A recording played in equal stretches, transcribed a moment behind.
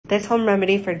This home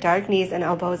remedy for dark knees and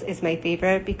elbows is my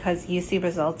favorite because you see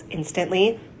results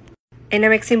instantly. In a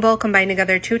mixing bowl, combine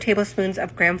together 2 tablespoons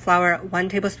of gram flour, 1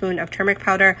 tablespoon of turmeric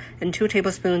powder, and 2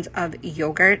 tablespoons of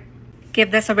yogurt.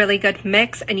 Give this a really good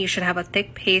mix and you should have a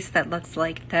thick paste that looks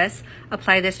like this.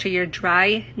 Apply this to your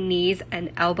dry knees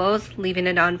and elbows, leaving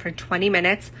it on for 20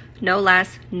 minutes, no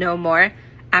less, no more.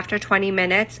 After 20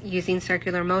 minutes, using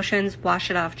circular motions,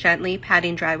 wash it off gently,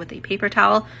 patting dry with a paper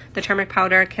towel. The turmeric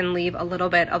powder can leave a little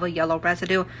bit of a yellow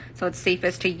residue, so it's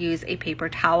safest to use a paper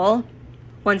towel.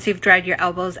 Once you've dried your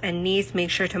elbows and knees, make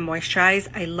sure to moisturize.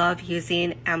 I love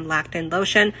using Lighten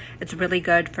lotion. It's really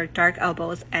good for dark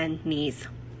elbows and knees.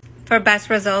 For best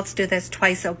results, do this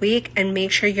twice a week and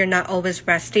make sure you're not always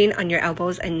resting on your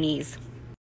elbows and knees.